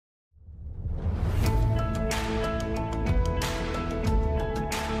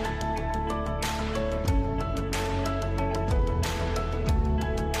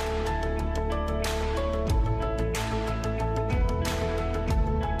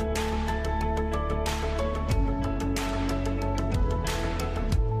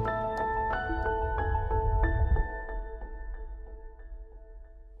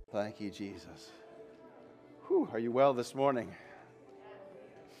Thank you, Jesus. Whew, are you well this morning?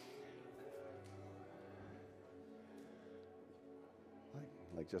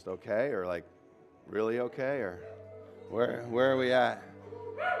 Like just okay, or like really okay, or where are we at?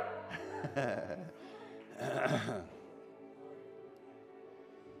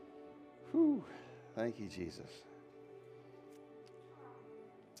 Whew, thank you, Jesus.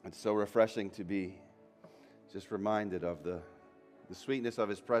 It's so refreshing to be just reminded of the sweetness of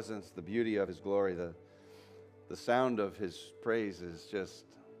His presence, the beauty of His glory, the sound of His praise is just,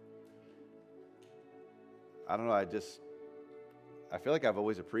 I don't know, I feel like I've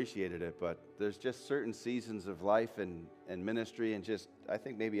always appreciated it, but there's just certain seasons of life and ministry, and just, I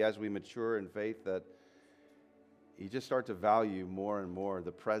think maybe as we mature in faith, that you just start to value more and more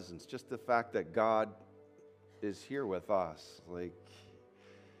the presence, just the fact that God is here with us. Like,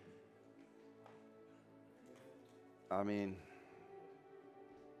 I mean,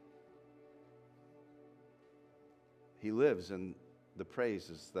 He lives in the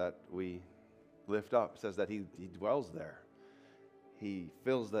praises that we lift up. It says that He dwells there. He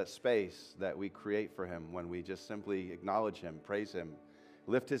fills that space that we create for Him when we just simply acknowledge Him, praise Him,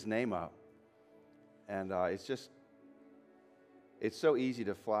 lift His name up. And it's so easy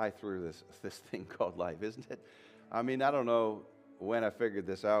to fly through this thing called life, isn't it? I mean, I don't know when I figured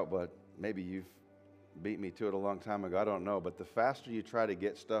this out, but maybe you've beat me to it a long time ago. I don't know. But the faster you try to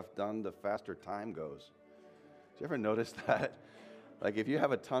get stuff done, the faster time goes. Did you ever notice that? Like if you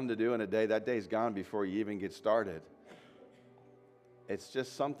have a ton to do in a day, that day's gone before you even get started. It's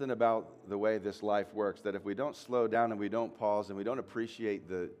just something about the way this life works, that if we don't slow down and we don't pause and we don't appreciate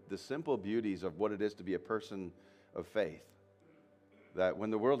the simple beauties of what it is to be a person of faith, that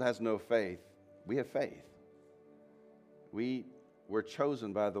when the world has no faith, we have faith. We were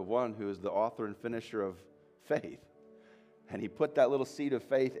chosen by the one who is the author and finisher of faith. And He put that little seed of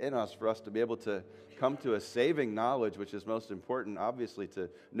faith in us for us to be able to come to a saving knowledge, which is most important, obviously, to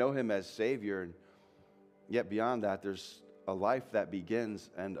know Him as Savior. And yet beyond that, there's a life that begins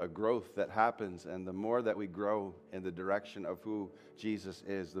and a growth that happens. And the more that we grow in the direction of who Jesus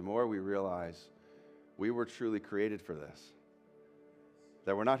is, the more we realize we were truly created for this.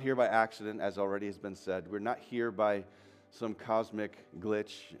 That we're not here by accident, as already has been said. We're not here by some cosmic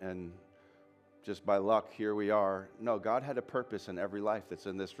glitch and just by luck, here we are. No, God had a purpose in every life that's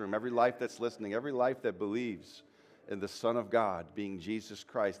in this room, every life that's listening, every life that believes in the Son of God being Jesus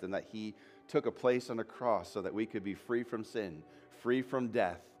Christ, and that He took a place on the cross so that we could be free from sin, free from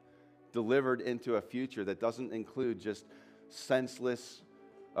death, delivered into a future that doesn't include just senseless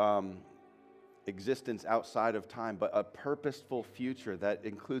existence outside of time, but a purposeful future that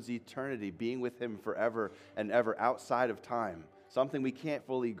includes eternity, being with Him forever and ever outside of time. Something we can't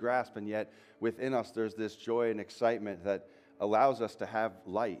fully grasp, and yet within us there's this joy and excitement that allows us to have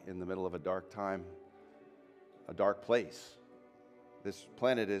light in the middle of a dark time, a dark place. This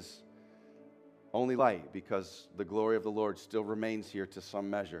planet is only light because the glory of the Lord still remains here to some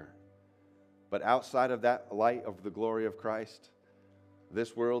measure. But outside of that light of the glory of Christ,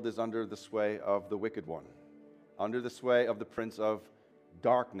 this world is under the sway of the wicked one, under the sway of the prince of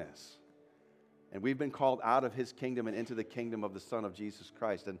darkness. And we've been called out of His kingdom and into the kingdom of the Son of Jesus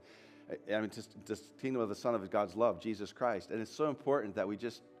Christ. And I mean, just the kingdom of the Son of God's love, Jesus Christ. And it's so important that we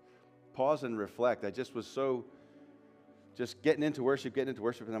just pause and reflect. I just was so just getting into worship, and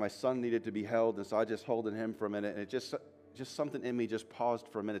then my son needed to be held, and so I just holding him for a minute. And it just something in me just paused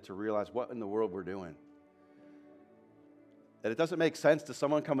for a minute to realize what in the world we're doing. That it doesn't make sense to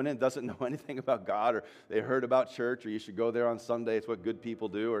someone coming in doesn't know anything about God, or they heard about church, or you should go there on Sunday, it's what good people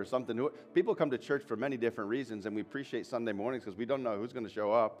do, or something. People come to church for many different reasons, and we appreciate Sunday mornings because we don't know who's going to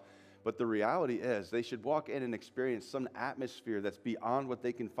show up. But the reality is they should walk in and experience some atmosphere that's beyond what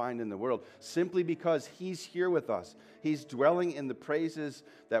they can find in the world, simply because He's here with us. He's dwelling in the praises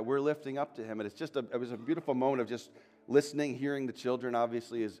that we're lifting up to Him. And it was a beautiful moment of just listening, hearing the children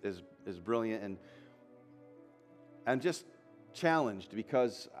obviously is brilliant, and just challenged,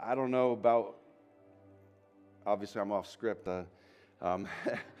 because I don't know about, obviously I'm off script,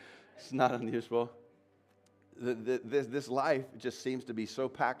 it's not unusual. This life just seems to be so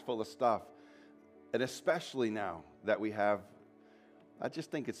packed full of stuff, and especially now that we have, I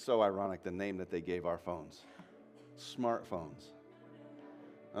just think it's so ironic the name that they gave our phones, smartphones.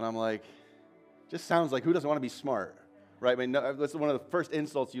 And I'm like, just sounds like, who doesn't want to be smart, right? I mean, that's one of the first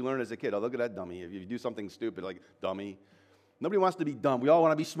insults you learn as a kid. Oh, look at that dummy. If you do something stupid, like dummy. Nobody wants to be dumb. We all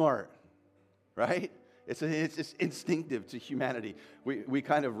want to be smart, right? It's just instinctive to humanity. We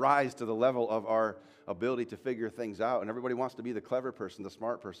kind of rise to the level of our ability to figure things out, and everybody wants to be the clever person, the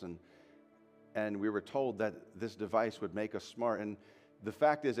smart person. And we were told that this device would make us smart. And the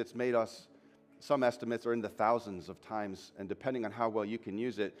fact is it's made us, some estimates are in the thousands of times, and depending on how well you can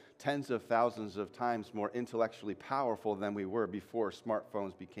use it, tens of thousands of times more intellectually powerful than we were before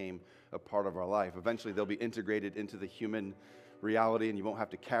smartphones became a part of our life. Eventually, they'll be integrated into the human reality, and you won't have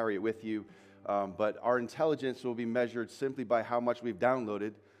to carry it with you. But our intelligence will be measured simply by how much we've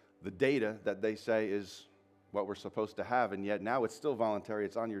downloaded the data that they say is what we're supposed to have, and yet now it's still voluntary,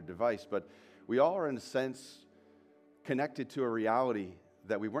 it's on your device, but we all are in a sense connected to a reality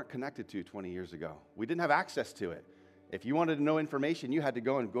that we weren't connected to 20 years ago. We didn't have access to it. If you wanted to know information, you had to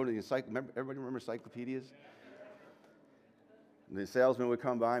go to the encyclopedia. Everybody remember encyclopedias? The salesman would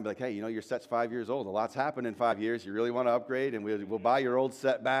come by and be like, hey, your set's 5 years old. A lot's happened in 5 years. You really want to upgrade, and we'll buy your old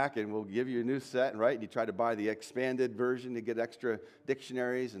set back, and we'll give you a new set, right? And you try to buy the expanded version to get extra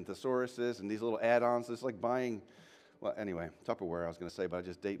dictionaries and thesauruses and these little add-ons. It's like buying, well, anyway, Tupperware I was going to say, but I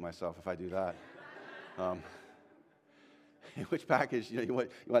just date myself if I do that. Which package, you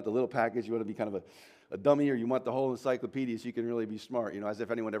want the little package, you want to be kind of a dummy, or you want the whole encyclopedia so you can really be smart, as if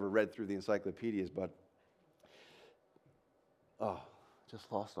anyone ever read through the encyclopedias, but just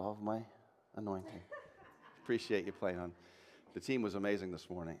lost all of my anointing. Appreciate you playing on. The team was amazing this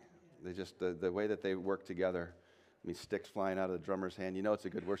morning. They just, the way that they worked together. I mean, sticks flying out of the drummer's hand. It's a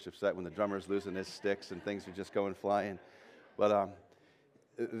good worship set when the drummer's losing his sticks and things are just going flying. But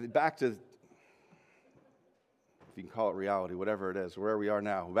back to, if you can call it reality, whatever it is, where we are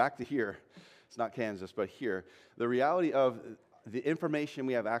now. Back to here. It's not Kansas, but here. The reality of the information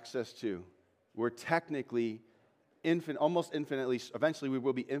we have access to, we're technically almost infinitely, eventually we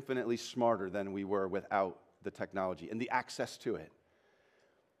will be infinitely smarter than we were without the technology and the access to it.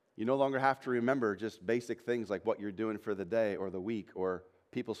 You no longer have to remember just basic things like what you're doing for the day or the week or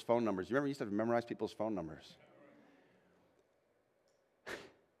people's phone numbers. You remember you used to have to memorize people's phone numbers? It's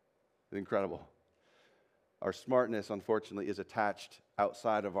incredible. Our smartness, unfortunately, is attached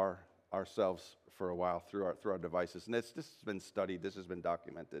outside of ourselves for a while through our devices. And this has been studied. This has been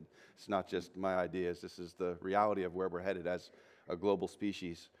documented. It's not just my ideas. This is the reality of where we're headed as a global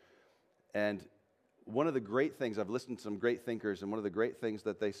species. And one of the great things, I've listened to some great thinkers, and one of the great things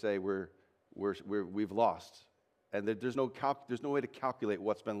that they say we've lost, and there's no way to calculate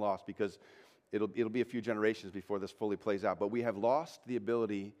what's been lost because it'll be a few generations before this fully plays out. But we have lost the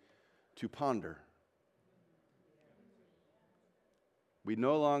ability to ponder. We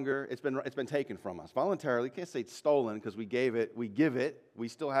no longer, it's been taken from us voluntarily. You can't say it's stolen because we give it. We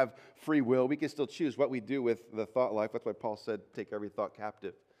still have free will. We can still choose what we do with the thought life. That's why Paul said, take every thought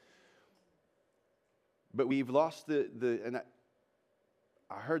captive. But we've lost and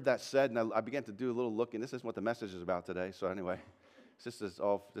I heard that said, and I began to do a little looking. This isn't what the message is about today. So anyway, this is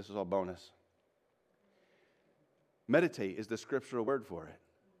all bonus. Meditate is the scriptural word for it.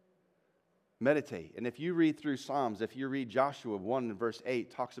 Meditate. And if you read through Psalms, if you read Joshua 1 verse 8,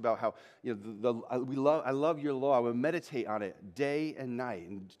 talks about how, I love your law. I will meditate on it day and night.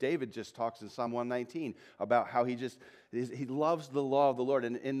 And David just talks in Psalm 119 about how he loves the law of the Lord.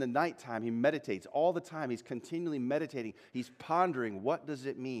 And in the nighttime, he meditates all the time. He's continually meditating. He's pondering, what does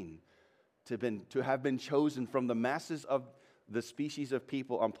it mean to have been chosen from the masses of the species of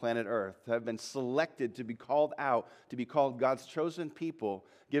people on planet Earth, to have been selected to be called out, to be called God's chosen people,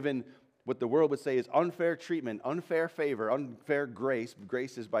 given what the world would say is unfair treatment, unfair favor, unfair grace.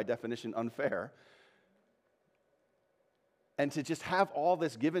 Grace is by definition unfair. And to just have all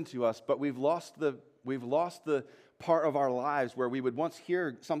this given to us, but we've lost the part of our lives where we would once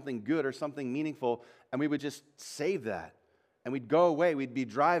hear something good or something meaningful, and we would just save that. And we'd go away, we'd be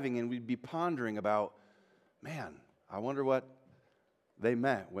driving, and we'd be pondering about, man, I wonder what they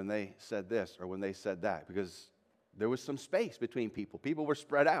meant when they said this or when they said that, because there was some space between people. People were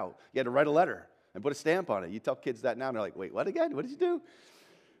spread out. You had to write a letter and put a stamp on it. You tell kids that now, and they're like, wait, what again? What did you do?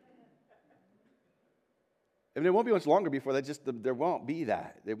 I mean, it won't be much longer before there won't be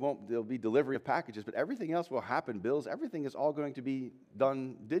that. There'll be delivery of packages, but everything else will happen. Bills, everything is all going to be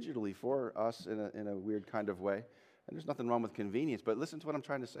done digitally for us in a weird kind of way. And there's nothing wrong with convenience, but listen to what I'm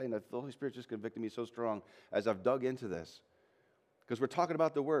trying to say, and the Holy Spirit just convicted me so strong as I've dug into this. Because we're talking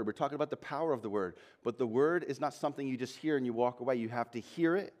about the Word. We're talking about the power of the Word. But the Word is not something you just hear and you walk away. You have to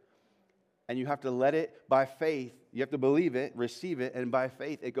hear it, and you have to let it by faith. You have to believe it, receive it, and by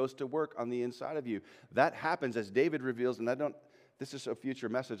faith it goes to work on the inside of you. That happens as David reveals, and this is a future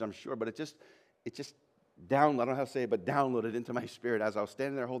message, I'm sure, but it just I don't know how to say it, but downloaded into my spirit as I was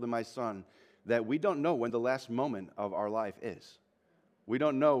standing there holding my son, that we don't know when the last moment of our life is. We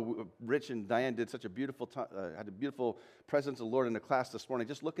don't know. Rich and Diane did such a beautiful, had a beautiful presence of the Lord in the class this morning,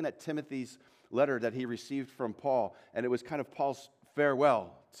 just looking at Timothy's letter that he received from Paul, and it was kind of Paul's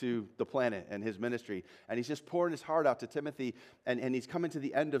farewell to the planet and his ministry. And he's just pouring his heart out to Timothy, and he's coming to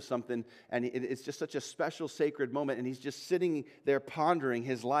the end of something, and it's just such a special, sacred moment, and he's just sitting there pondering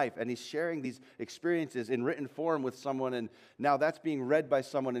his life, and he's sharing these experiences in written form with someone, and now that's being read by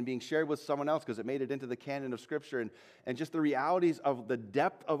someone and being shared with someone else because it made it into the canon of Scripture, and just the realities of the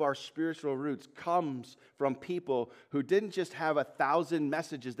depth of our spiritual roots comes from people who didn't just have 1,000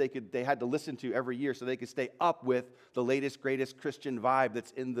 messages they had to listen to every year so they could stay up with the latest, greatest Christian vibe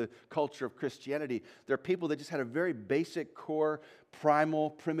that's in the culture of Christianity. They're people that just had a very basic, core, primal,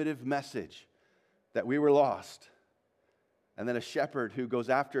 primitive message that we were lost. And then a shepherd who goes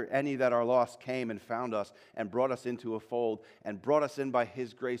after any that are lost came and found us and brought us into a fold and brought us in by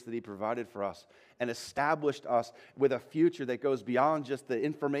his grace that he provided for us and established us with a future that goes beyond just the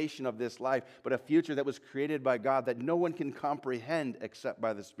information of this life, but a future that was created by God that no one can comprehend except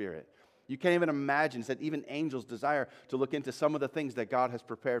by the Spirit. You can't even imagine that even angels desire to look into some of the things that God has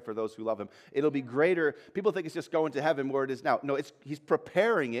prepared for those who love him. It'll be greater. People think it's just going to heaven where it is now. No, he's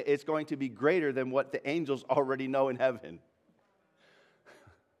preparing it. It's going to be greater than what the angels already know in heaven.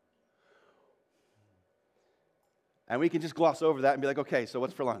 And we can just gloss over that and be like, okay, so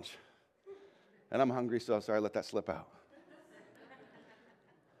what's for lunch? And I'm hungry, so sorry, let that slip out.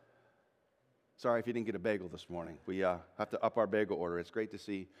 Sorry if you didn't get a bagel this morning. We have to up our bagel order. It's great to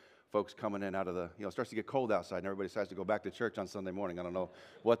see folks coming in out of it starts to get cold outside and everybody decides to go back to church on Sunday morning. I don't know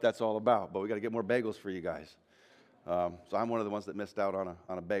what that's all about, but we got to get more bagels for you guys. So I'm one of the ones that missed out on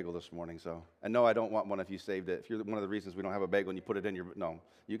a bagel this morning. So, and no, I don't want one if you saved it. If you're one of the reasons we don't have a bagel and you put it in your, no,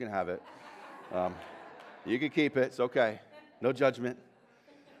 you can have it. You can keep it. It's okay. No judgment.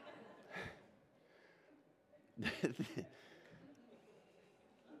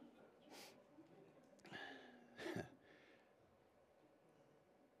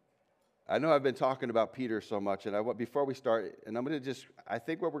 I know I've been talking about Peter so much, and before we start, and I'm going to I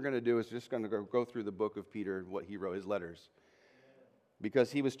think what we're going to do is just going to go through the book of Peter and what he wrote, his letters.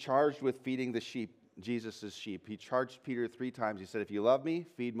 Because he was charged with feeding the sheep, Jesus' sheep. He charged Peter 3 times. He said, if you love me,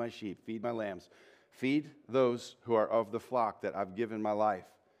 feed my sheep, feed my lambs. Feed those who are of the flock that I've given my life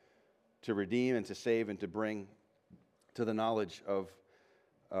to redeem and to save and to bring to the knowledge of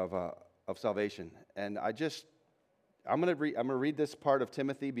salvation. And I'm going to read this part of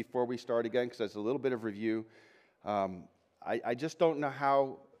Timothy before we start again because it's a little bit of review. I just don't know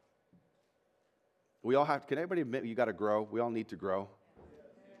how we all have. Can anybody admit you got to grow? We all need to grow.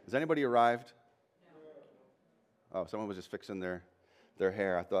 Has anybody arrived? Oh, someone was just fixing their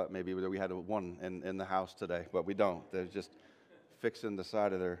hair. I thought maybe we had one in the house today, but we don't. They're just fixing the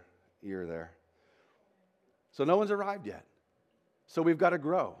side of their ear there. So no one's arrived yet. So we've got to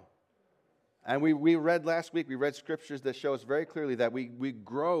grow. And we read last week, we read scriptures that show us very clearly that we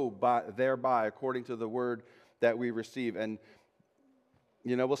grow thereby according to the word that we receive. And,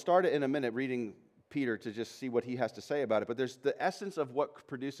 we'll start it in a minute reading Peter to just see what he has to say about it. But there's the essence of what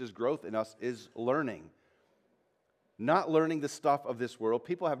produces growth in us is learning. Not learning the stuff of this world.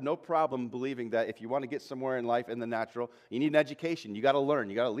 People have no problem believing that if you want to get somewhere in life in the natural, you need an education. You got to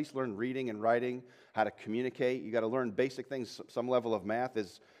learn. You got to at least learn reading and writing, how to communicate. You got to learn basic things. Some level of math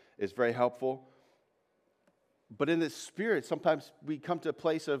is very helpful. But in the spirit, sometimes we come to a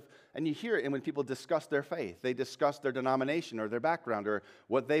place of, and you hear it when people discuss their faith. They discuss their denomination or their background or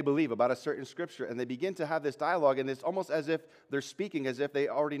what they believe about a certain scripture, and they begin to have this dialogue, and it's almost as if they're speaking as if they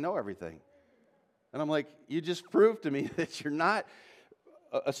already know everything. And I'm like, you just proved to me that you're not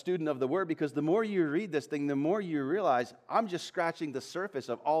a student of the Word, because the more you read this thing, the more you realize I'm just scratching the surface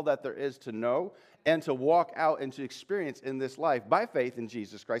of all that there is to know and to walk out and to experience in this life by faith in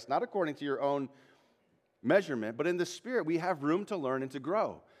Jesus Christ, not according to your own measurement, but in the Spirit we have room to learn and to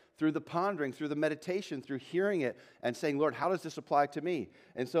grow through the pondering, through the meditation, through hearing it and saying, Lord, how does this apply to me?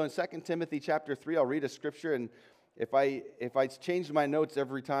 And so in 2 Timothy chapter 3, I'll read a scripture, and if I change my notes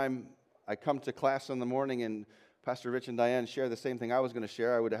every time I come to class in the morning and Pastor Rich and Diane share the same thing I was going to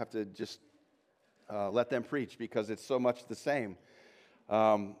share, I would have to just let them preach because it's so much the same.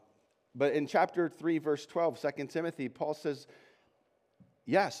 But in chapter 3, verse 12, 2 Timothy, Paul says,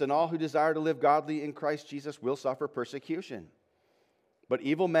 yes, and all who desire to live godly in Christ Jesus will suffer persecution. But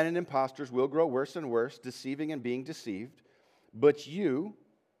evil men and impostors will grow worse and worse, deceiving and being deceived. But you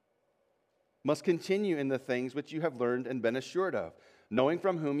must continue in the things which you have learned and been assured of, knowing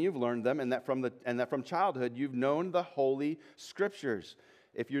from whom you've learned them, and that from childhood you've known the Holy Scriptures.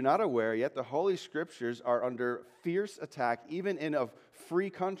 If you're not aware yet, the Holy Scriptures are under fierce attack, even in a free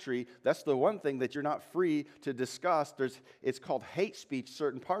country. That's the one thing that you're not free to discuss. It's called hate speech,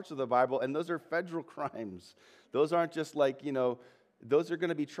 certain parts of the Bible, and those are federal crimes. Those aren't just like, those are going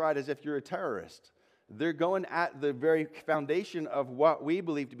to be tried as if you're a terrorist. they're going at the very foundation of what we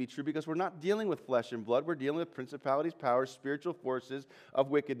believe to be true, because we're not dealing with flesh and blood. We're dealing with principalities, powers, spiritual forces of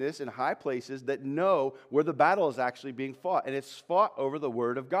wickedness in high places that know where the battle is actually being fought. And it's fought over the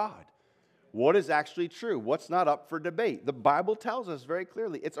Word of God. What is actually true? What's not up for debate? The Bible tells us very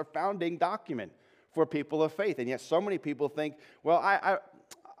clearly it's a founding document for people of faith. And yet so many people think, well,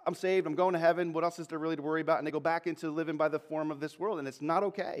 I'm saved, I'm going to heaven, what else is there really to worry about? And they go back into living by the form of this world, and it's not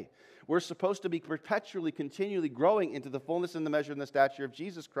okay. We're supposed to be perpetually, continually growing into the fullness and the measure and the stature of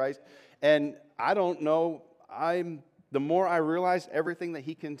Jesus Christ. And I don't know, the more I realize everything that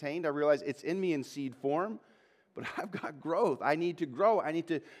He contained, I realize it's in me in seed form, but I've got growth. I need to grow. I need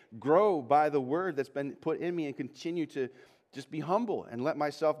to grow by the Word that's been put in me and continue to just be humble and let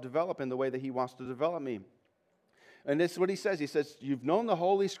myself develop in the way that He wants to develop me. And this is what he says. He says, you've known the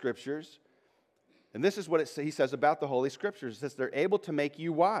Holy Scriptures. And this is what he says about the Holy Scriptures. It says they're able to make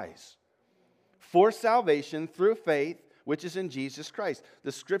you wise for salvation through faith, which is in Jesus Christ.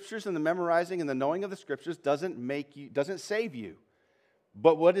 The Scriptures and the memorizing and the knowing of the Scriptures doesn't save you.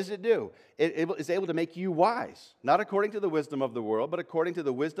 But what does it do? It is able to make you wise. Not according to the wisdom of the world, but according to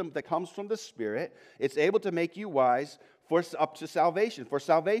the wisdom that comes from the Spirit. It's able to make you wise up to salvation, for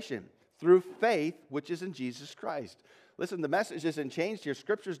salvation through faith, which is in Jesus Christ. Listen, the message isn't changed here.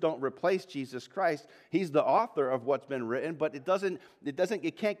 Scriptures don't replace Jesus Christ. He's the author of what's been written, but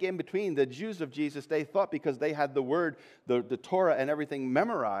it can't get in between. The Jews of Jesus' day thought because they had the Word, the Torah and everything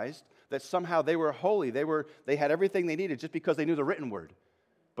memorized, that somehow they were holy. They had everything they needed just because they knew the written Word.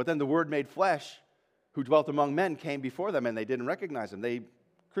 But then the Word made flesh, who dwelt among men, came before them, and they didn't recognize Him. They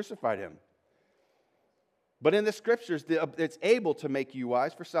crucified Him. But in the Scriptures, it's able to make you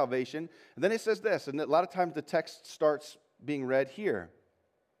wise for salvation. And then it says this, and a lot of times the text starts being read here.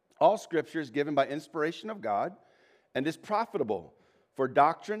 All Scripture is given by inspiration of God and is profitable for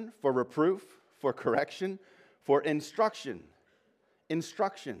doctrine, for reproof, for correction, for instruction in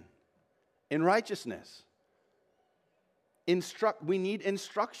righteousness. We need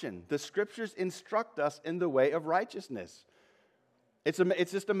instruction. The Scriptures instruct us in the way of righteousness.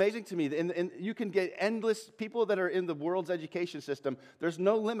 It's just amazing to me. And you can get endless people that are in the world's education system. There's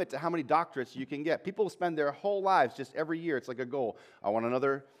no limit to how many doctorates you can get. People spend their whole lives just every year. It's like a goal. I want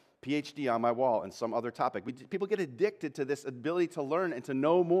another PhD on my wall in some other topic. People get addicted to this ability to learn and to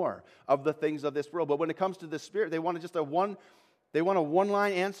know more of the things of this world. But when it comes to the Spirit, they want a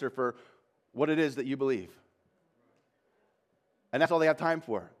one-line answer for what it is that you believe. And that's all they have time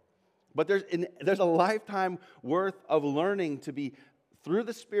for. But there's a lifetime worth of learning to be through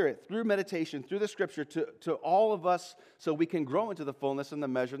the Spirit, through meditation, through the Scripture, to all of us so we can grow into the fullness and the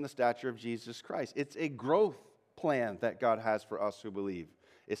measure and the stature of Jesus Christ. It's a growth plan that God has for us who believe.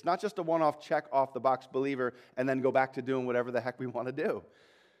 It's not just a one-off check off the box believer and then go back to doing whatever the heck we want to do.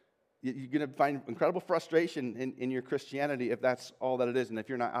 You're going to find incredible frustration in your Christianity if that's all that it is, and if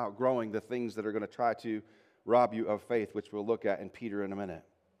you're not outgrowing the things that are going to try to rob you of faith, which we'll look at in Peter in a minute.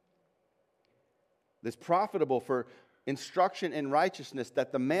 It's profitable for instruction in righteousness,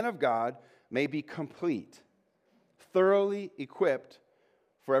 that the man of God may be complete, thoroughly equipped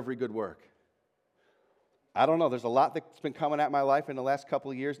for every good work. I don't know, there's a lot that's been coming at my life in the last couple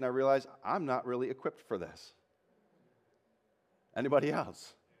of years, and I realize I'm not really equipped for this. Anybody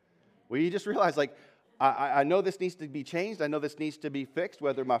else? Well, you just realize, I know this needs to be changed, I know this needs to be fixed,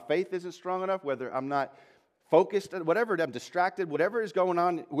 whether my faith isn't strong enough, whether I'm not focused, whatever, I'm distracted, whatever is going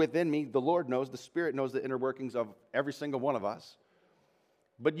on within me, the Lord knows, the Spirit knows the inner workings of every single one of us.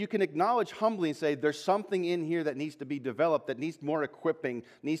 But you can acknowledge humbly and say, there's something in here that needs to be developed, that needs more equipping,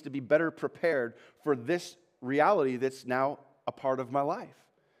 needs to be better prepared for this reality that's now a part of my life.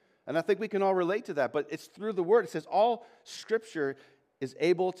 And I think we can all relate to that, but it's through the Word. It says all Scripture is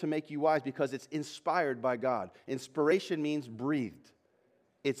able to make you wise because it's inspired by God. Inspiration means breathed.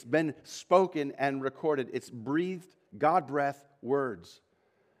 It's been spoken and recorded. It's breathed, God-breath words.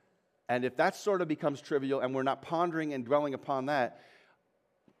 And if that sort of becomes trivial and we're not pondering and dwelling upon that,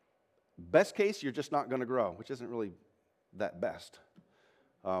 best case, you're just not going to grow, which isn't really that best.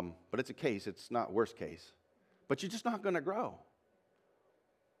 But it's a case. It's not worst case. But you're just not going to grow.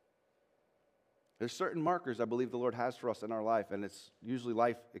 There's certain markers I believe the Lord has for us in our life, and it's usually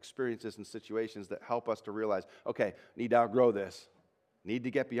life experiences and situations that help us to realize, okay, need to outgrow this. Need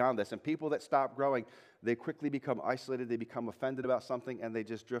to get beyond this. And people that stop growing, they quickly become isolated, they become offended about something, and they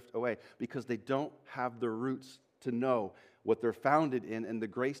just drift away because they don't have the roots to know what they're founded in, and the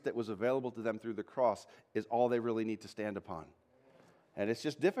grace that was available to them through the cross is all they really need to stand upon. And it's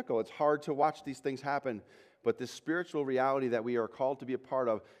just difficult. It's hard to watch these things happen. But this spiritual reality that we are called to be a part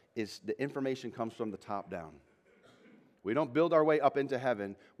of is the information comes from the top down. We don't build our way up into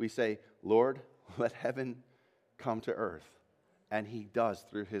heaven. We say, Lord, let heaven come to earth. And he does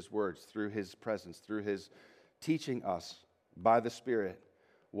through his words, through his presence, through his teaching us by the Spirit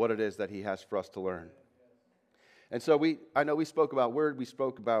what it is that he has for us to learn. And so I know we spoke about word, we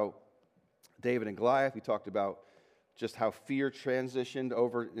spoke about David and Goliath, we talked about just how fear transitioned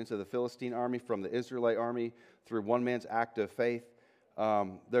over into the Philistine army from the Israelite army through one man's act of faith.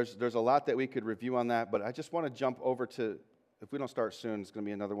 There's a lot that we could review on that, but I just want to jump over to, if we don't start soon, it's going to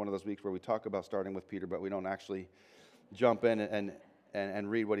be another one of those weeks where we talk about starting with Peter, but we don't actually jump in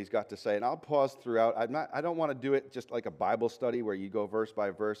and read what he's got to say. And I'll pause throughout. I don't want to do it just like a Bible study where you go verse by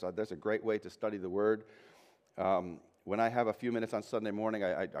verse. There's a great way to study the Word. When I have a few minutes on Sunday morning,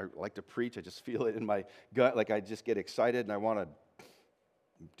 I like to preach. I just feel it in my gut, like I just get excited, and I want to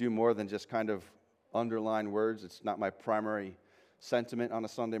do more than just kind of underline words. It's not my primary sentiment on a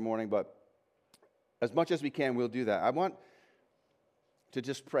Sunday morning, but as much as we can, we'll do that. I want to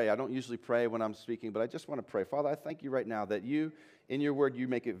just pray. I don't usually pray when I'm speaking, but I just want to pray. Father, I thank you right now that you, in your word, you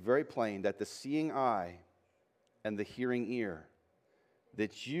make it very plain that the seeing eye and the hearing ear,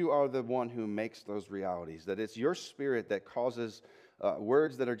 that you are the one who makes those realities, that it's your Spirit that causes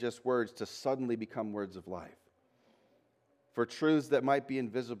words that are just words to suddenly become words of life. For truths that might be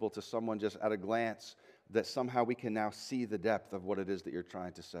invisible to someone just at a glance, that somehow we can now see the depth of what it is that you're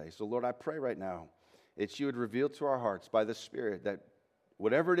trying to say. So Lord, I pray right now that you would reveal to our hearts by the Spirit that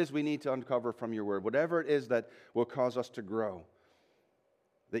whatever it is we need to uncover from your word, whatever it is that will cause us to grow,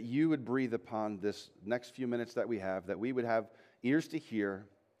 that you would breathe upon this next few minutes that we have, that we would have ears to hear,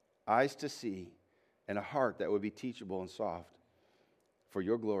 eyes to see, and a heart that would be teachable and soft for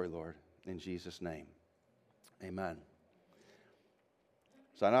your glory, Lord, in Jesus' name. Amen.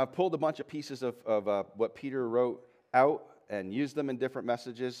 So now I've pulled a bunch of pieces of what Peter wrote out and used them in different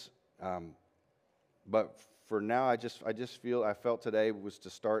messages, but for now, I felt today was to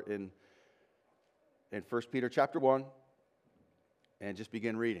start in 1 Peter chapter 1 and just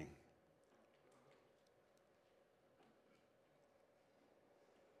begin reading.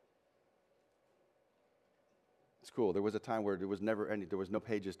 It's cool. There was a time where there was no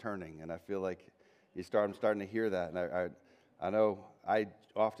pages turning, and I feel like I'm starting to hear that. And I know I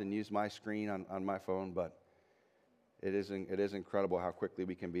often use my screen on my phone, but it is incredible how quickly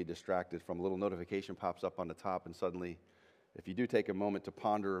we can be distracted from a little notification pops up on the top, and suddenly, if you do take a moment to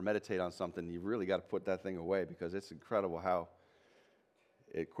ponder or meditate on something, you really got to put that thing away, because it's incredible how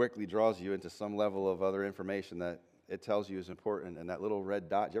it quickly draws you into some level of other information that it tells you is important. And that little red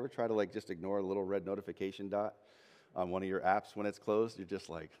dot, did you ever try to just ignore the little red notification dot on one of your apps when it's closed? You're just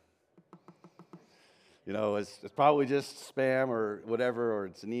like, it's probably just spam or whatever, or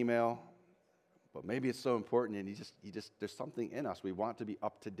it's an email. But maybe it's so important, and there's something in us. We want to be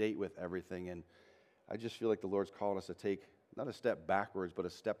up to date with everything, and I just feel like the Lord's calling us to take not a step backwards, but a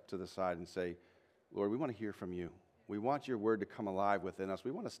step to the side and say, Lord, we want to hear from you. We want your word to come alive within us.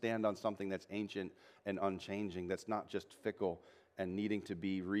 We want to stand on something that's ancient and unchanging, that's not just fickle and needing to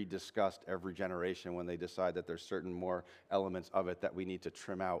be rediscussed every generation when they decide that there's certain more elements of it that we need to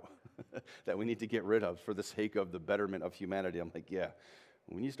trim out, that we need to get rid of for the sake of the betterment of humanity. I'm like, yeah.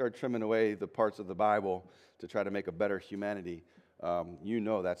 When you start trimming away the parts of the Bible to try to make a better humanity,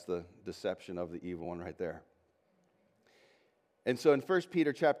 that's the deception of the evil one right there. And so in 1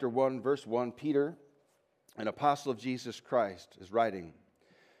 Peter chapter 1, verse 1, Peter, an apostle of Jesus Christ, is writing,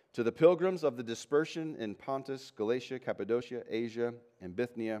 to the pilgrims of the dispersion in Pontus, Galatia, Cappadocia, Asia, and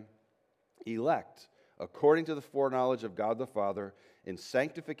Bithynia, elect according to the foreknowledge of God the Father, in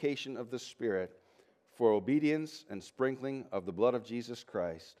sanctification of the Spirit, for obedience and sprinkling of the blood of Jesus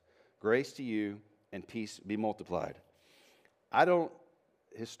Christ, grace to you and peace be multiplied.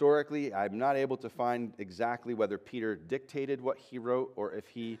 Historically, I'm not able to find exactly whether Peter dictated what he wrote or if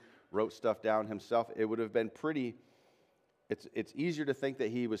he wrote stuff down himself. It would have been it's easier to think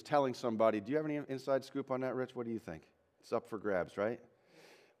that he was telling somebody. Do you have any inside scoop on that, Rich? What do you think? It's up for grabs, right?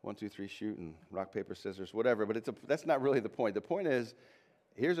 1, 2, 3, shoot, and rock, paper, scissors, whatever. But that's not really the point. The point is,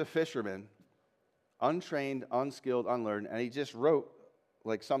 here's a fisherman, untrained, unskilled, unlearned, and he just wrote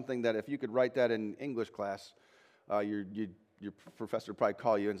like something that if you could write that in English class, your professor would probably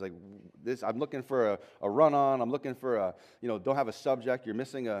call you and it's like, this, I'm looking for a run-on, I'm looking for don't have a subject, you're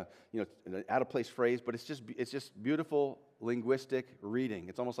missing an out-of-place phrase, but it's just beautiful linguistic reading.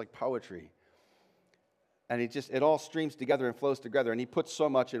 It's almost like poetry. And it all streams together and flows together, and he puts so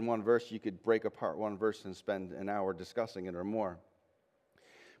much in one verse, you could break apart one verse and spend an hour discussing it or more.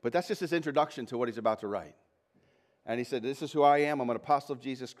 But that's just his introduction to what he's about to write. And he said, this is who I am. I'm an apostle of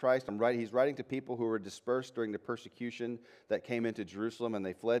Jesus Christ. He's writing to people who were dispersed during the persecution that came into Jerusalem, and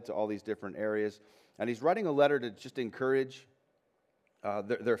they fled to all these different areas. And he's writing a letter to just encourage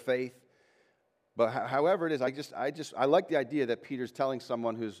their faith. But however it is, I like the idea that Peter's telling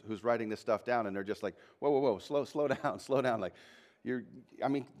someone who's writing this stuff down, and they're just like, whoa, slow down, slow down. Like,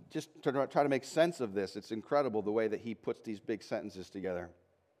 just to try to make sense of this. It's incredible the way that he puts these big sentences together.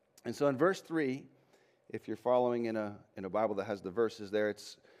 And so in verse 3, if you're following in a Bible that has the verses there,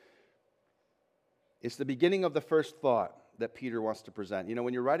 it's the beginning of the first thought that Peter wants to present. You know,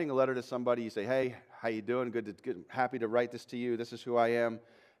 when you're writing a letter to somebody, you say, hey, how you doing? Good, happy to write this to you. This is who I am.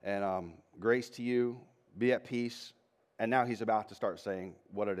 And grace to you. Be at peace. And now he's about to start saying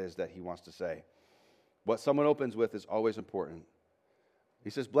what it is that he wants to say. What someone opens with is always important. He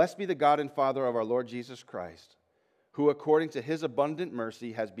says, blessed be the God and Father of our Lord Jesus Christ, who according to his abundant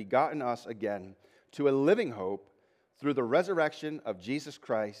mercy has begotten us again to a living hope through the resurrection of Jesus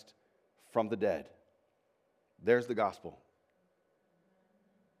Christ from the dead. There's the gospel.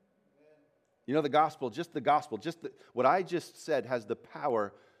 You know, the gospel, what I just said has the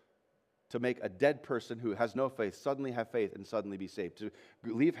power to make a dead person who has no faith suddenly have faith and suddenly be saved, to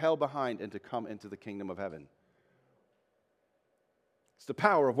leave hell behind and to come into the kingdom of heaven. It's the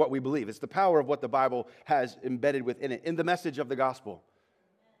power of what we believe. It's the power of what the Bible has embedded within it, in the message of the gospel.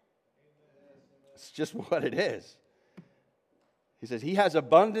 It's just what it is. He says, he has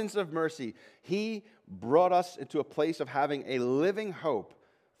abundance of mercy. He brought us into a place of having a living hope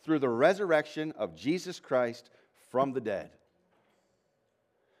through the resurrection of Jesus Christ from the dead.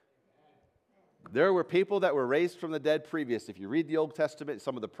 There were people that were raised from the dead previous. If you read the Old Testament,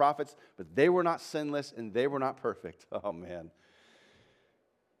 some of the prophets, but they were not sinless and they were not perfect. Oh, man.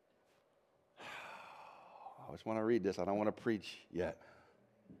 I just want to read this. I don't want to preach yet.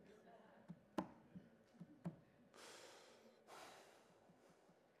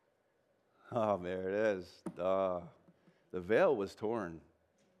 Oh, there it is. The veil was torn.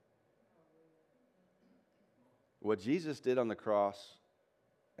 What Jesus did on the cross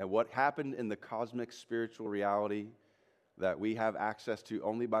and what happened in the cosmic spiritual reality that we have access to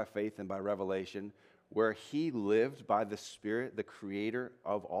only by faith and by revelation, where he lived by the Spirit, the creator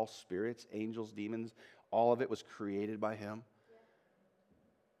of all spirits, angels, demons, all of it was created by him.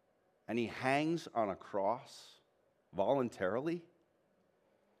 And he hangs on a cross voluntarily,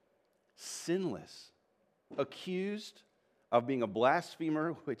 sinless, accused of being a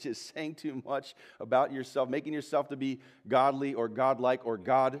blasphemer, which is saying too much about yourself, making yourself to be godly or godlike or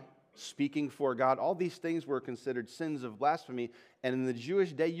God, speaking for God. All these things were considered sins of blasphemy, and in the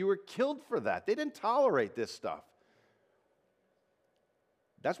Jewish day, you were killed for that. They didn't tolerate this stuff.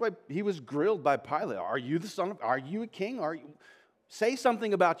 That's why he was grilled by Pilate. Are you the son of, are you a king? Say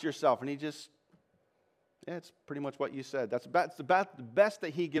something about yourself. And he just, yeah, it's pretty much what you said. That's about the best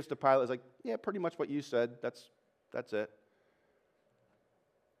that he gives to Pilate is like, yeah, pretty much what you said. That's it.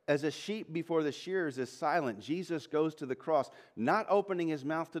 As a sheep before the shearers is silent, Jesus goes to the cross, not opening his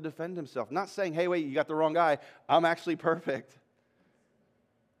mouth to defend himself, not saying, hey, wait, you got the wrong guy. I'm actually perfect.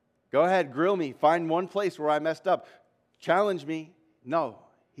 Go ahead, grill me. Find one place where I messed up. Challenge me. No,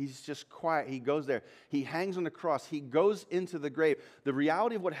 he's just quiet. He goes there. He hangs on the cross. He goes into the grave. The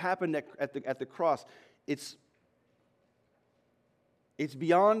reality of what happened at the cross, it's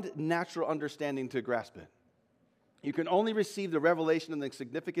beyond natural understanding to grasp it. You can only receive the revelation and the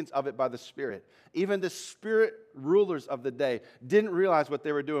significance of it by the Spirit. Even the Spirit rulers of the day didn't realize what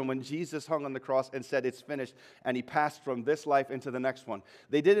they were doing when Jesus hung on the cross and said, it's finished, and he passed from this life into the next one.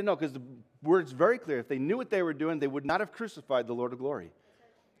 They didn't know, because the word's very clear. If they knew what they were doing, they would not have crucified the Lord of glory.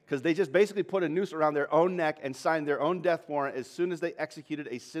 Because they just basically put a noose around their own neck and signed their own death warrant as soon as they executed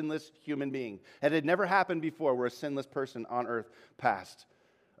a sinless human being. And it had never happened before where a sinless person on earth passed.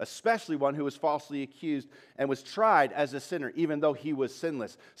 Especially one who was falsely accused and was tried as a sinner, even though he was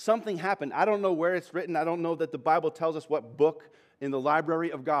sinless. Something happened. I don't know where it's written. I don't know that the Bible tells us what book in the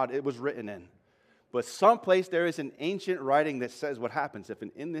library of God it was written in. But someplace there is an ancient writing that says what happens if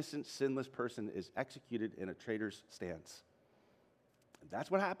an innocent, sinless person is executed in a traitor's stance. And that's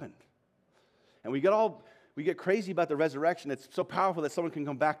what happened. And we get crazy about the resurrection. It's so powerful that someone can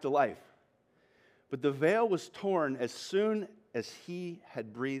come back to life. But the veil was torn as soon as he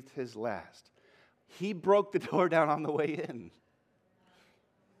had breathed his last. He broke the door down on the way in.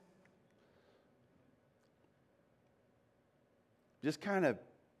 Just kind of,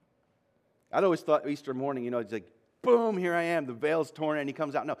 I'd always thought Easter morning, it's like, boom, here I am, the veil's torn and he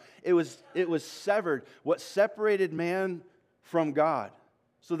comes out. No, it was severed. What separated man from God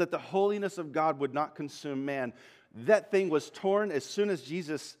so that the holiness of God would not consume man, that thing was torn as soon as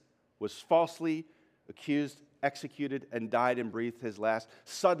Jesus was falsely accused, executed, and died and breathed his last.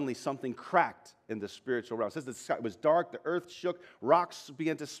 Suddenly something cracked in the spiritual realm. It says the sky was dark, the earth shook, rocks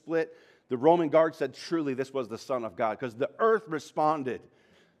began to split. The Roman guard said, truly this was the Son of God, because the earth responded.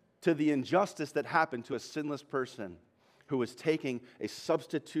 to the injustice that happened to a sinless person who was taking a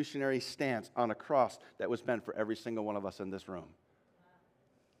substitutionary stance on a cross that was meant for every single one of us in this room.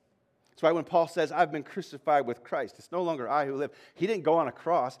 That's why when Paul says, I've been crucified with Christ, it's no longer I who live. He didn't go on a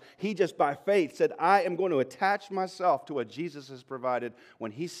cross. He just by faith said, I am going to attach myself to what Jesus has provided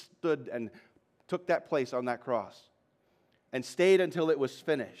when he stood and took that place on that cross and stayed until it was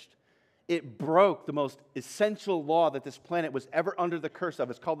finished. It broke the most essential law that this planet was ever under the curse of.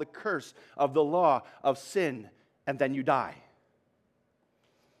 It's called the curse of the law of sin, and then you die.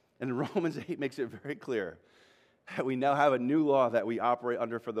 And Romans 8 makes it very clear that we now have a new law that we operate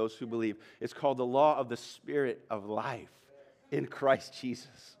under for those who believe. It's called the law of the Spirit of life in Christ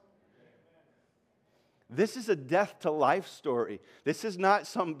Jesus. This is a death to life story. This is not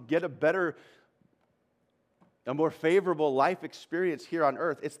some get a better, a more favorable life experience here on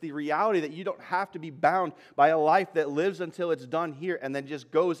earth. It's the reality that you don't have to be bound by a life that lives until it's done here and then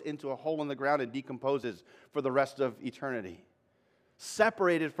just goes into a hole in the ground and decomposes for the rest of eternity.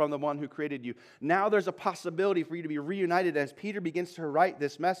 Separated from the one who created you. Now there's a possibility for you to be reunited. As Peter begins to write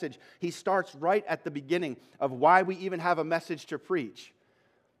this message, he starts right at the beginning of why we even have a message to preach.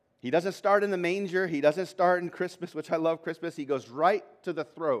 He doesn't start in the manger. He doesn't start in Christmas, which I love Christmas. He goes right to the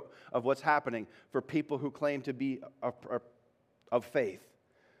throat of what's happening for people who claim to be of faith.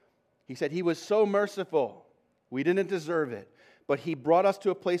 He said, He was so merciful. We didn't deserve it. But He brought us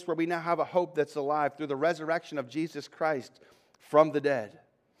to a place where we now have a hope that's alive through the resurrection of Jesus Christ from the dead,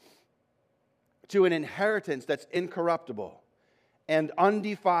 to an inheritance that's incorruptible and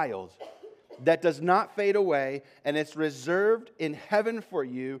undefiled, that does not fade away, and it's reserved in heaven for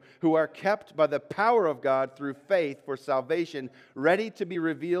you, who are kept by the power of God through faith for salvation, ready to be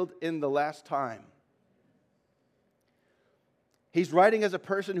revealed in the last time. He's writing as a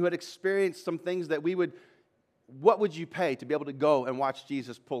person who had experienced some things that what would you pay to be able to go and watch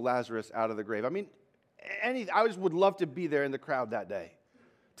Jesus pull Lazarus out of the grave? I mean, I just would love to be there in the crowd that day,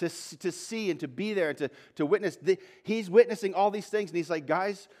 to see and to be there and to witness. He's witnessing all these things, and he's like,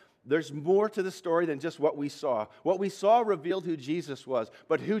 guys, there's more to the story than just what we saw. What we saw revealed who Jesus was,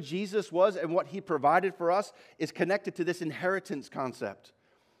 but who Jesus was and what He provided for us is connected to this inheritance concept.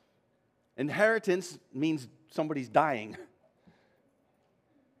 Inheritance means somebody's dying.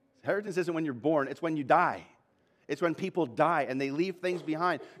 Inheritance isn't when you're born, it's when you die. It's when people die and they leave things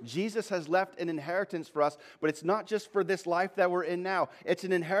behind. Jesus has left an inheritance for us, but it's not just for this life that we're in now. It's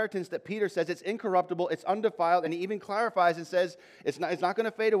an inheritance that Peter says it's incorruptible, it's undefiled, and he even clarifies and says it's not going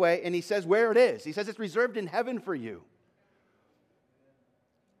to fade away, and he says where it is. He says it's reserved in heaven for you.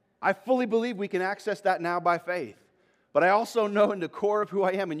 I fully believe we can access that now by faith. But I also know in the core of who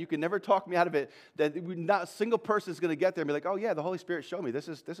I am, and you can never talk me out of it, that not a single person is going to get there and be like, oh yeah, the Holy Spirit showed me. This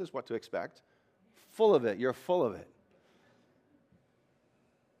is what to expect. Full of it. You're full of it.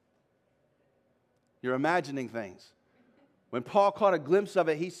 You're imagining things. When Paul caught a glimpse of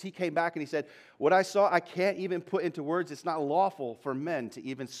it, he came back and he said, what I saw, I can't even put into words. It's not lawful for men to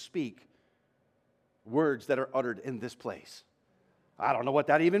even speak words that are uttered in this place. I don't know what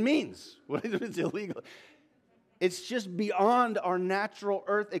that even means. It's illegal. It's just beyond our natural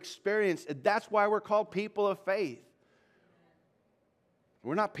earth experience. That's why we're called people of faith.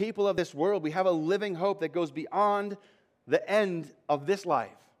 We're not people of this world. We have a living hope that goes beyond the end of this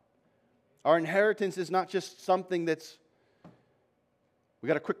life. Our inheritance is not just something that's, we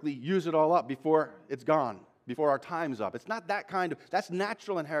got to quickly use it all up before it's gone, before our time's up. It's not that kind of, that's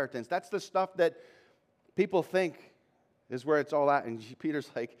natural inheritance. That's the stuff that people think is where it's all at. And Peter's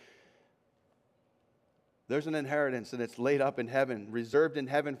like, there's an inheritance, and it's laid up in heaven, reserved in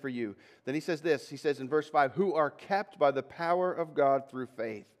heaven for you. Then he says this, he says in verse 5, who are kept by the power of God through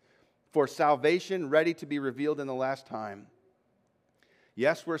faith, for salvation ready to be revealed in the last time.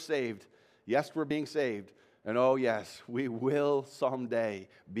 Yes, we're saved. Yes, we're being saved. And oh yes, we will someday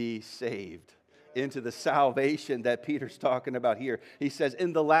be saved into the salvation that Peter's talking about here. He says,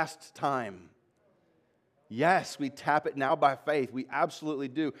 in the last time. Yes, we tap it now by faith. We absolutely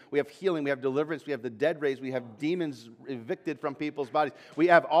do. We have healing. We have deliverance. We have the dead raised. We have demons evicted from people's bodies. We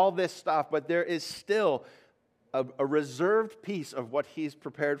have all this stuff, but there is still a reserved piece of what He's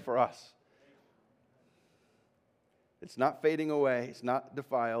prepared for us. It's not fading away. It's not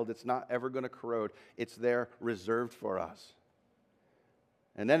defiled. It's not ever going to corrode. It's there reserved for us.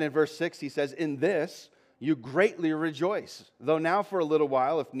 And then in verse 6, he says, in this you greatly rejoice, though now for a little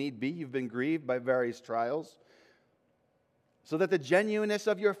while, if need be, you've been grieved by various trials, so that the genuineness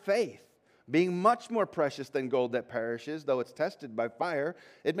of your faith, being much more precious than gold that perishes, though it's tested by fire,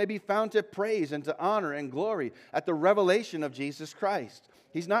 it may be found to praise and to honor and glory at the revelation of Jesus Christ.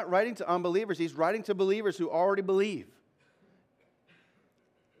 He's not writing to unbelievers. He's writing to believers who already believe.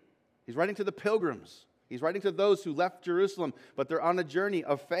 He's writing to the pilgrims. He's writing to those who left Jerusalem, but they're on a journey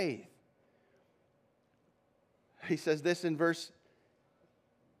of faith. He says this in verse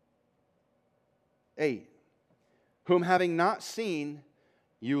 8. Whom having not seen,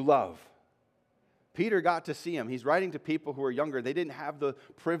 you love. Peter got to see him. He's writing to people who are younger. They didn't have the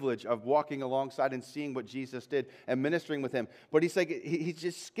privilege of walking alongside and seeing what Jesus did and ministering with him. But he's like, he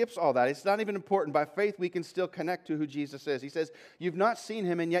just skips all that. It's not even important. By faith, we can still connect to who Jesus is. He says, you've not seen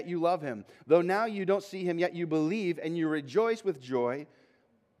him, and yet you love him. Though now you don't see him, yet you believe, and you rejoice with joy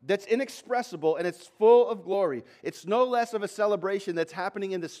that's inexpressible, and it's full of glory. It's no less of a celebration that's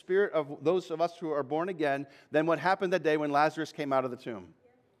happening in the spirit of those of us who are born again than what happened that day when Lazarus came out of the tomb.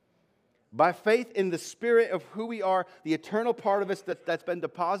 By faith in the spirit of who we are, the eternal part of us that's been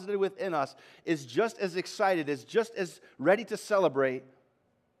deposited within us is just as excited, is just as ready to celebrate,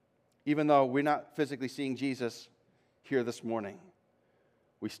 even though we're not physically seeing Jesus here this morning.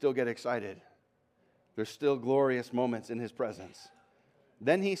 We still get excited. There's still glorious moments in his presence.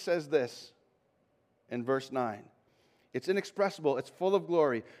 Then he says this in verse 9. It's inexpressible, it's full of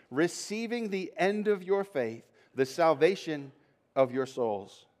glory, receiving the end of your faith, the salvation of your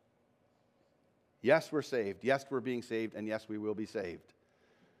souls. Yes, we're saved. Yes, we're being saved. And yes, we will be saved.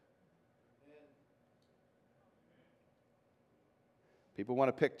 People want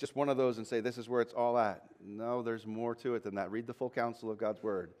to pick just one of those and say, this is where it's all at. No, there's more to it than that. Read the full counsel of God's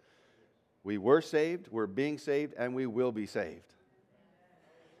word. We were saved, we're being saved, and we will be saved.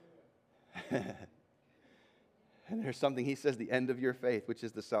 And there's something, he says, the end of your faith, which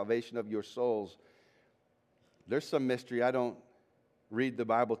is the salvation of your souls. There's some mystery. I don't read the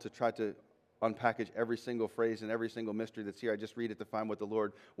Bible to try to unpackage every single phrase and every single mystery that's here. I just read it to find what the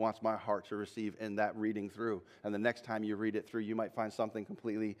Lord wants my heart to receive in that reading through. And the next time you read it through, you might find something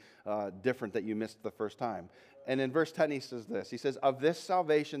completely different that you missed the first time. And in verse 10, he says this. He says, of this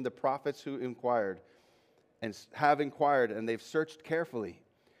salvation, the prophets who inquired and have inquired, and they've searched carefully,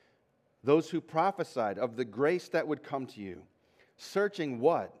 those who prophesied of the grace that would come to you, searching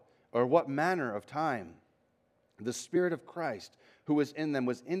what or what manner of time the Spirit of Christ who was in them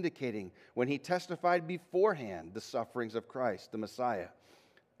was indicating when he testified beforehand the sufferings of Christ, the Messiah,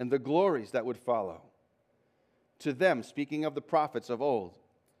 and the glories that would follow. To them, speaking of the prophets of old,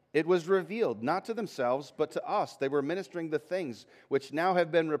 it was revealed, not to themselves, but to us. They were ministering the things which now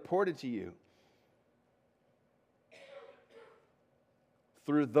have been reported to you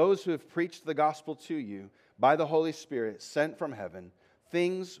through those who have preached the gospel to you by the Holy Spirit sent from heaven,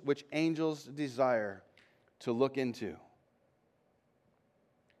 things which angels desire to look into.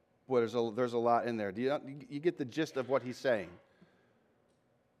 Boy, there's a lot in there. You get the gist of what he's saying?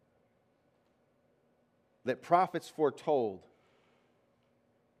 That prophets foretold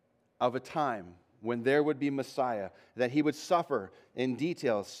of a time when there would be Messiah, that he would suffer in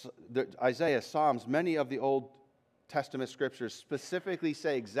details. Isaiah, Psalms, many of the Old Testament scriptures specifically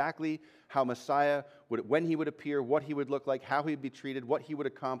say exactly how Messiah would, when he would appear, what he would look like, how he would be treated, what he would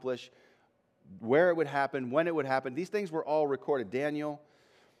accomplish, where it would happen, when it would happen. These things were all recorded. Daniel,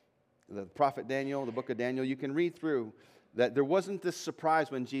 the prophet Daniel, the book of Daniel, you can read through that there wasn't this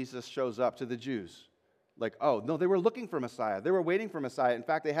surprise when Jesus shows up to the Jews. Like, oh, no, they were looking for Messiah. They were waiting for Messiah. In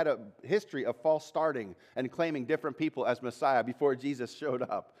fact, they had a history of false starting and claiming different people as Messiah before Jesus showed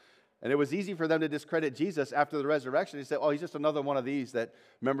up. And it was easy for them to discredit Jesus after the resurrection. They said, oh, he's just another one of these that,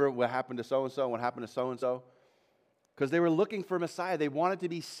 remember what happened to so-and-so and what happened to so-and-so? Because they were looking for Messiah. They wanted to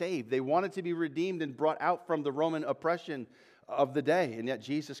be saved. They wanted to be redeemed and brought out from the Roman oppression of the day. And yet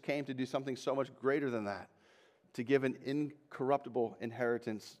Jesus came to do something so much greater than that, to give an incorruptible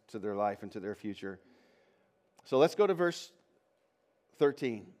inheritance to their life and to their future. So let's go to verse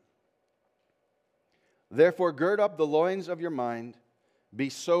 13. Therefore, gird up the loins of your mind, be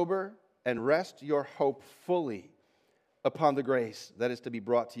sober, and rest your hope fully upon the grace that is to be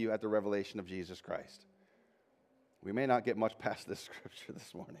brought to you at the revelation of Jesus Christ. We may not get much past this scripture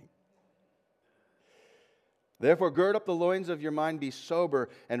this morning. Therefore, gird up the loins of your mind, be sober,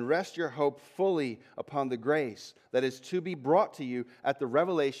 and rest your hope fully upon the grace that is to be brought to you at the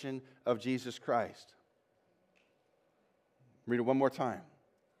revelation of Jesus Christ. Read it one more time.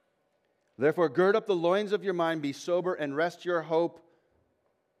 Therefore, gird up the loins of your mind, be sober, and rest your hope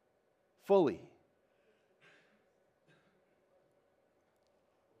fully.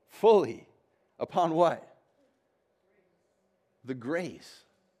 Fully. Upon what? The grace.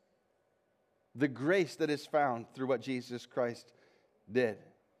 The grace that is found through what Jesus Christ did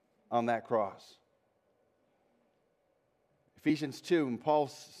on that cross. Ephesians 2, and Paul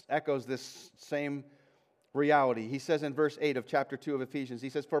echoes this same reality. He says in verse 8 of chapter 2 of Ephesians, he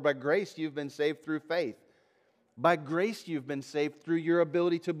says, for by grace you've been saved through faith. By grace you've been saved through your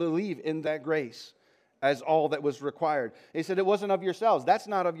ability to believe in that grace as all that was required. He said it wasn't of yourselves. That's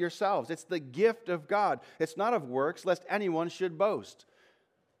not of yourselves. It's the gift of God. It's not of works, lest anyone should boast.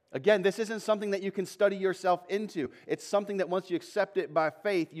 Again, this isn't something that you can study yourself into. It's something that once you accept it by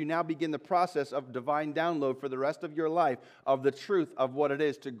faith, you now begin the process of divine download for the rest of your life of the truth of what it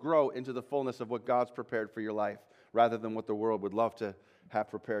is to grow into the fullness of what God's prepared for your life, rather than what the world would love to have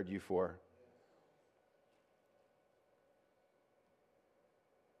prepared you for.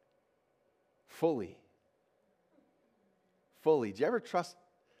 Fully. Fully. Do you ever trust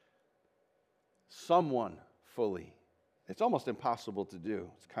someone fully? It's almost impossible to do.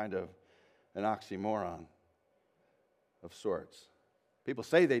 It's kind of an oxymoron of sorts. People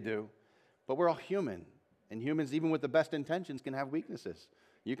say they do, but we're all human. And humans, even with the best intentions, can have weaknesses.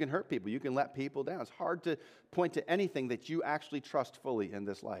 You can hurt people. You can let people down. It's hard to point to anything that you actually trust fully in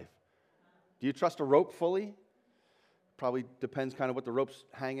this life. Do you trust a rope fully? Probably depends kind of what the rope's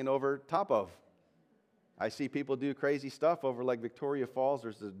hanging over top of. I see people do crazy stuff over like Victoria Falls.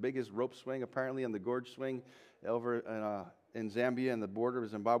 There's the biggest rope swing apparently on the gorge swing over in Zambia and the border of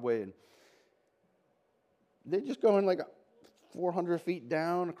Zimbabwe. And they're just going like 400 feet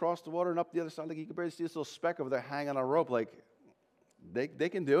down across the water and up the other side. Like you can barely see this little speck over there hanging on a rope. Like they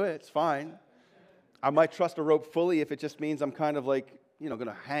can do it. It's fine. I might trust a rope fully if it just means I'm kind of like, going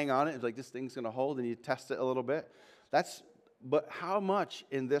to hang on it. It's like this thing's going to hold and you test it a little bit. But how much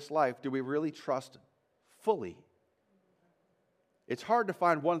in this life do we really trust fully? It's hard to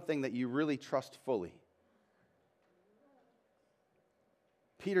find one thing that you really trust fully.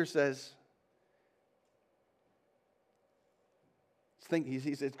 Peter says,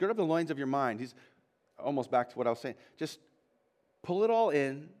 he says, gird up the loins of your mind. He's almost back to what I was saying. Just pull it all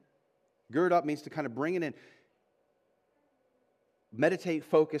in. Gird up means to kind of bring it in. Meditate,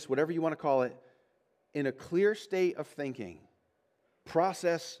 focus, whatever you want to call it, in a clear state of thinking.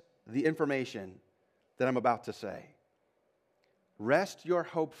 Process the information that I'm about to say. Rest your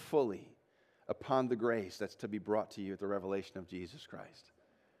hope fully upon the grace that's to be brought to you at the revelation of Jesus Christ.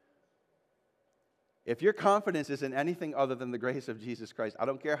 If your confidence is in anything other than the grace of Jesus Christ, I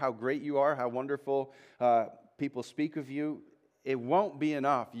don't care how great you are, how wonderful people speak of you, it won't be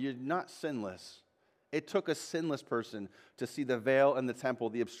enough. You're not sinless. It took a sinless person to see the veil in the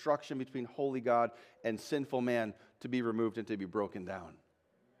temple, the obstruction between holy God and sinful man, to be removed and to be broken down.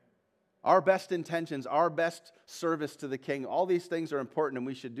 Our best intentions, our best service to the King, all these things are important and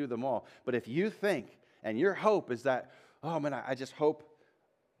we should do them all. But if you think, and your hope is that, oh man, I just hope,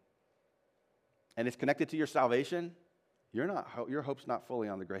 and it's connected to your salvation, your hope's not fully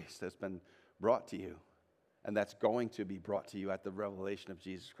on the grace that's been brought to you, and that's going to be brought to you at the revelation of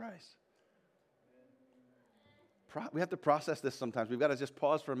Jesus Christ. We have to process this sometimes. We've got to just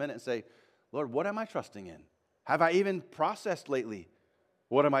pause for a minute and say, Lord, what am I trusting in? Have I even processed lately?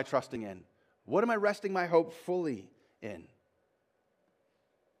 What am I trusting in? What am I resting my hope fully in?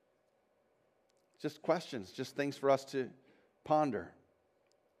 Just questions, just things for us to ponder,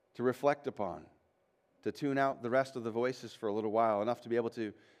 to reflect upon, to tune out the rest of the voices for a little while, enough to be able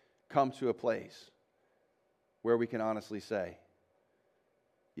to come to a place where we can honestly say,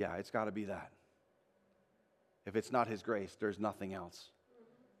 yeah, it's got to be that. If it's not His grace, there's nothing else.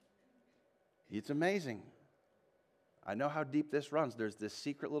 It's amazing. I know how deep this runs. There's this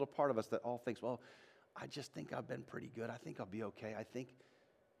secret little part of us that all thinks, well, I just think I've been pretty good. I think I'll be okay. I think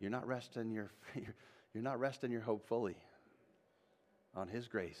you're not resting your hope fully on His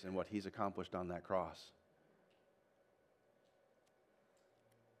grace and what He's accomplished on that cross.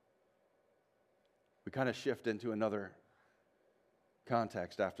 We kind of shift into another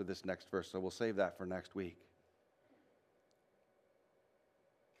context after this next verse, so we'll save that for next week.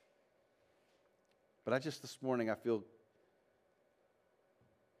 But this morning, I feel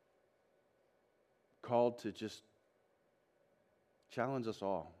called to just challenge us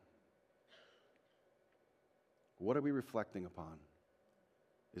all. What are we reflecting upon?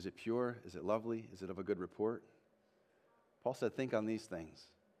 Is it pure? Is it lovely? Is it of a good report? Paul said, think on these things.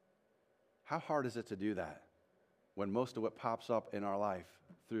 How hard is it to do that when most of what pops up in our life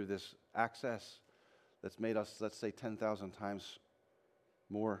through this access that's made us, let's say, 10,000 times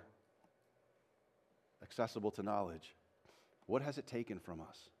more accessible to knowledge, what has it taken from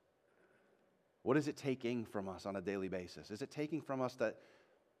us? What is it taking from us on a daily basis? Is it taking from us that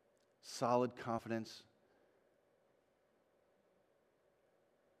solid confidence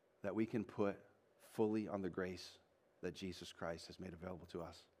that we can put fully on the grace that Jesus Christ has made available to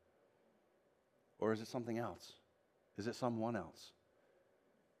us? Or is it something else? Is it someone else?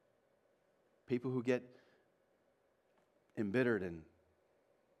 People who get embittered and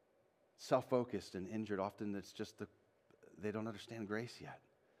self-focused and injured. Often it's just they don't understand grace yet.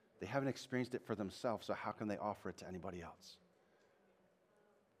 They haven't experienced it for themselves, so how can they offer it to anybody else?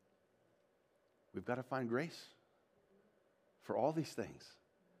 We've got to find grace for all these things.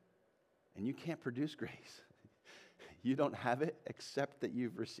 And you can't produce grace. You don't have it except that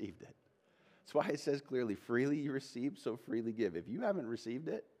you've received it. That's why it says clearly, freely you receive, so freely give. If you haven't received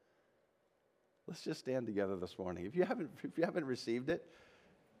it, let's just stand together this morning. If you haven't received it,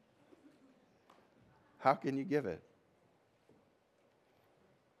 how can you give it?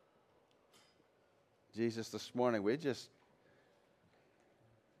 Jesus, this morning,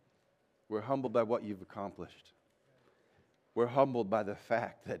 we're humbled by what you've accomplished. We're humbled by the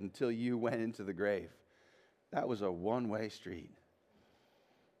fact that until you went into the grave, that was a one-way street.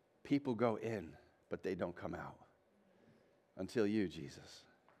 People go in, but they don't come out. Until you, Jesus.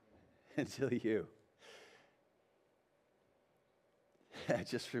 Until you. I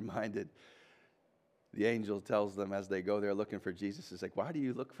just reminded, the angel tells them as they go there looking for Jesus, it's like, why do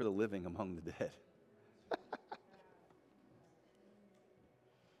you look for the living among the dead?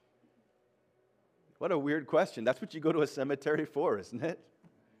 What a weird question. That's what you go to a cemetery for, isn't it?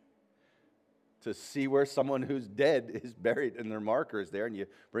 To see where someone who's dead is buried and their marker is there, and you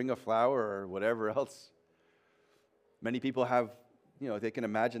bring a flower or whatever else. Many people have, they can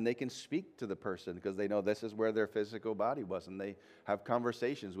imagine they can speak to the person because they know this is where their physical body was, and they have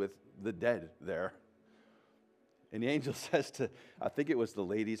conversations with the dead there. And the angel says to, I think it was the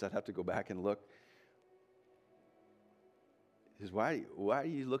ladies, I'd have to go back and look. He says, why do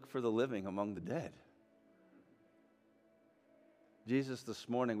you look for the living among the dead? Jesus, this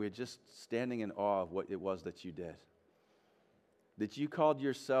morning, we're just standing in awe of what it was that you did. That you called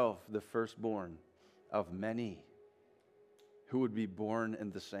yourself the firstborn of many who would be born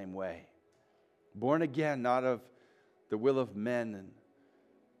in the same way. Born again, not of the will of men and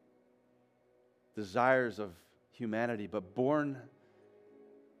desires of humanity, but born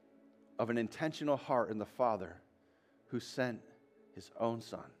of an intentional heart in the Father who sent his own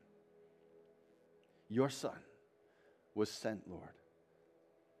Son. Your Son was sent, Lord,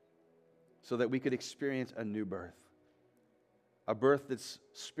 so that we could experience a new birth, a birth that's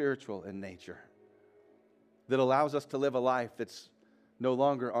spiritual in nature, that allows us to live a life that's no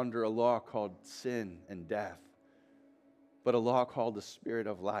longer under a law called sin and death, but a law called the Spirit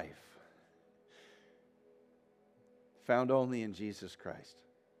of life, found only in Jesus Christ.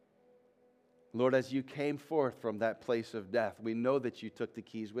 Lord, as you came forth from that place of death, we know that you took the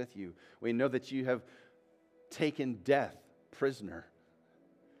keys with you. We know that you have taken death prisoner.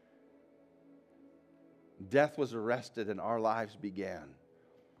 Death was arrested and our lives began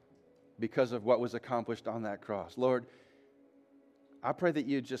because of what was accomplished on that cross. Lord, I pray that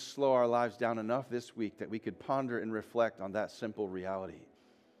you just slow our lives down enough this week that we could ponder and reflect on that simple reality.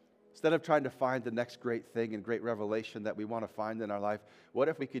 Instead of trying to find the next great thing and great revelation that we want to find in our life, what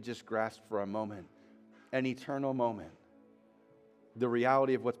if we could just grasp for a moment, an eternal moment, the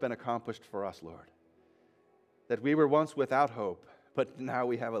reality of what's been accomplished for us, Lord? That we were once without hope, but now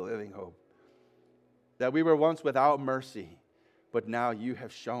we have a living hope. That we were once without mercy, but now you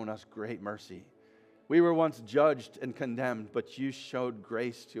have shown us great mercy. We were once judged and condemned, but you showed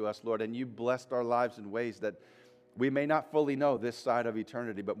grace to us, Lord, and you blessed our lives in ways that we may not fully know this side of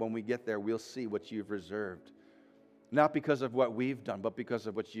eternity, but when we get there, we'll see what you've reserved. Not because of what we've done, but because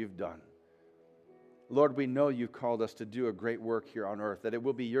of what you've done. Lord, we know you've called us to do a great work here on earth, that it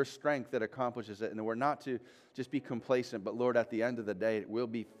will be your strength that accomplishes it, and we're not to just be complacent, but Lord, at the end of the day, it will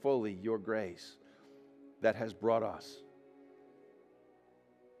be fully your grace that has brought us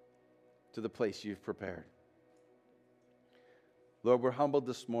to the place you've prepared. Lord, we're humbled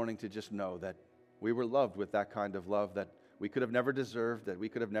this morning to just know that we were loved with that kind of love that we could have never deserved, that we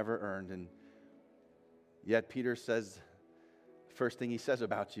could have never earned, and yet Peter says, the first thing he says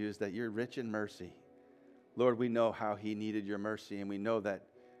about you is that you're rich in mercy. Lord, we know how he needed your mercy, and we know that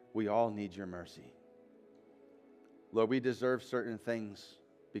we all need your mercy. Lord, we deserve certain things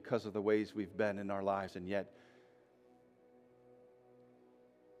because of the ways we've been in our lives, and yet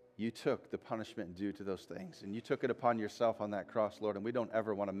you took the punishment due to those things, and you took it upon yourself on that cross, Lord, and we don't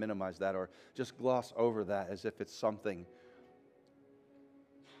ever want to minimize that or just gloss over that as if it's something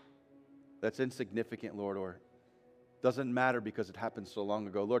that's insignificant, Lord, or doesn't matter because it happened so long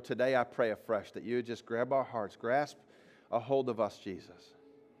ago. Lord, today I pray afresh that you would just grab our hearts, grasp a hold of us, Jesus.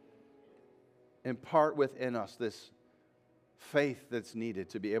 Impart within us this faith that's needed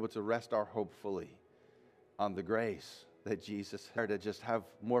to be able to rest our hope fully on the grace that Jesus had, to just have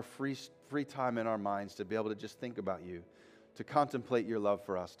more free time in our minds to be able to just think about you, to contemplate your love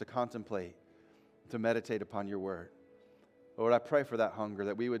for us, to contemplate, to meditate upon your word. Lord, I pray for that hunger,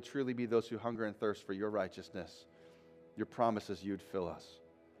 that we would truly be those who hunger and thirst for your righteousness, your promises you'd fill us.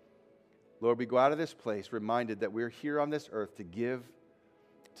 Lord, we go out of this place reminded that we're here on this earth to give,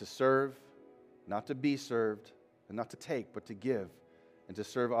 to serve, not to be served, and not to take, but to give and to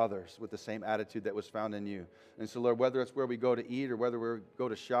serve others with the same attitude that was found in you. And so, Lord, whether it's where we go to eat or whether we go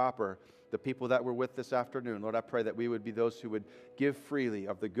to shop or the people that we're with this afternoon, Lord, I pray that we would be those who would give freely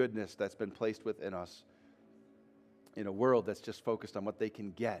of the goodness that's been placed within us in a world that's just focused on what they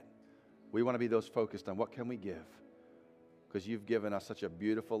can get. We want to be those focused on what can we give, because you've given us such a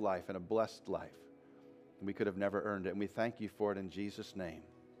beautiful life and a blessed life, and we could have never earned it. And we thank you for it in Jesus' name.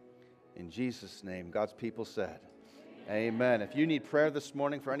 In Jesus' name, God's people said, amen. If you need prayer this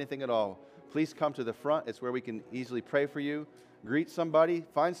morning for anything at all, please come to the front. It's where we can easily pray for you. Greet somebody.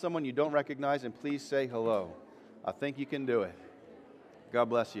 Find someone you don't recognize, and please say hello. I think you can do it. God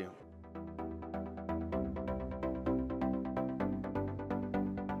bless you.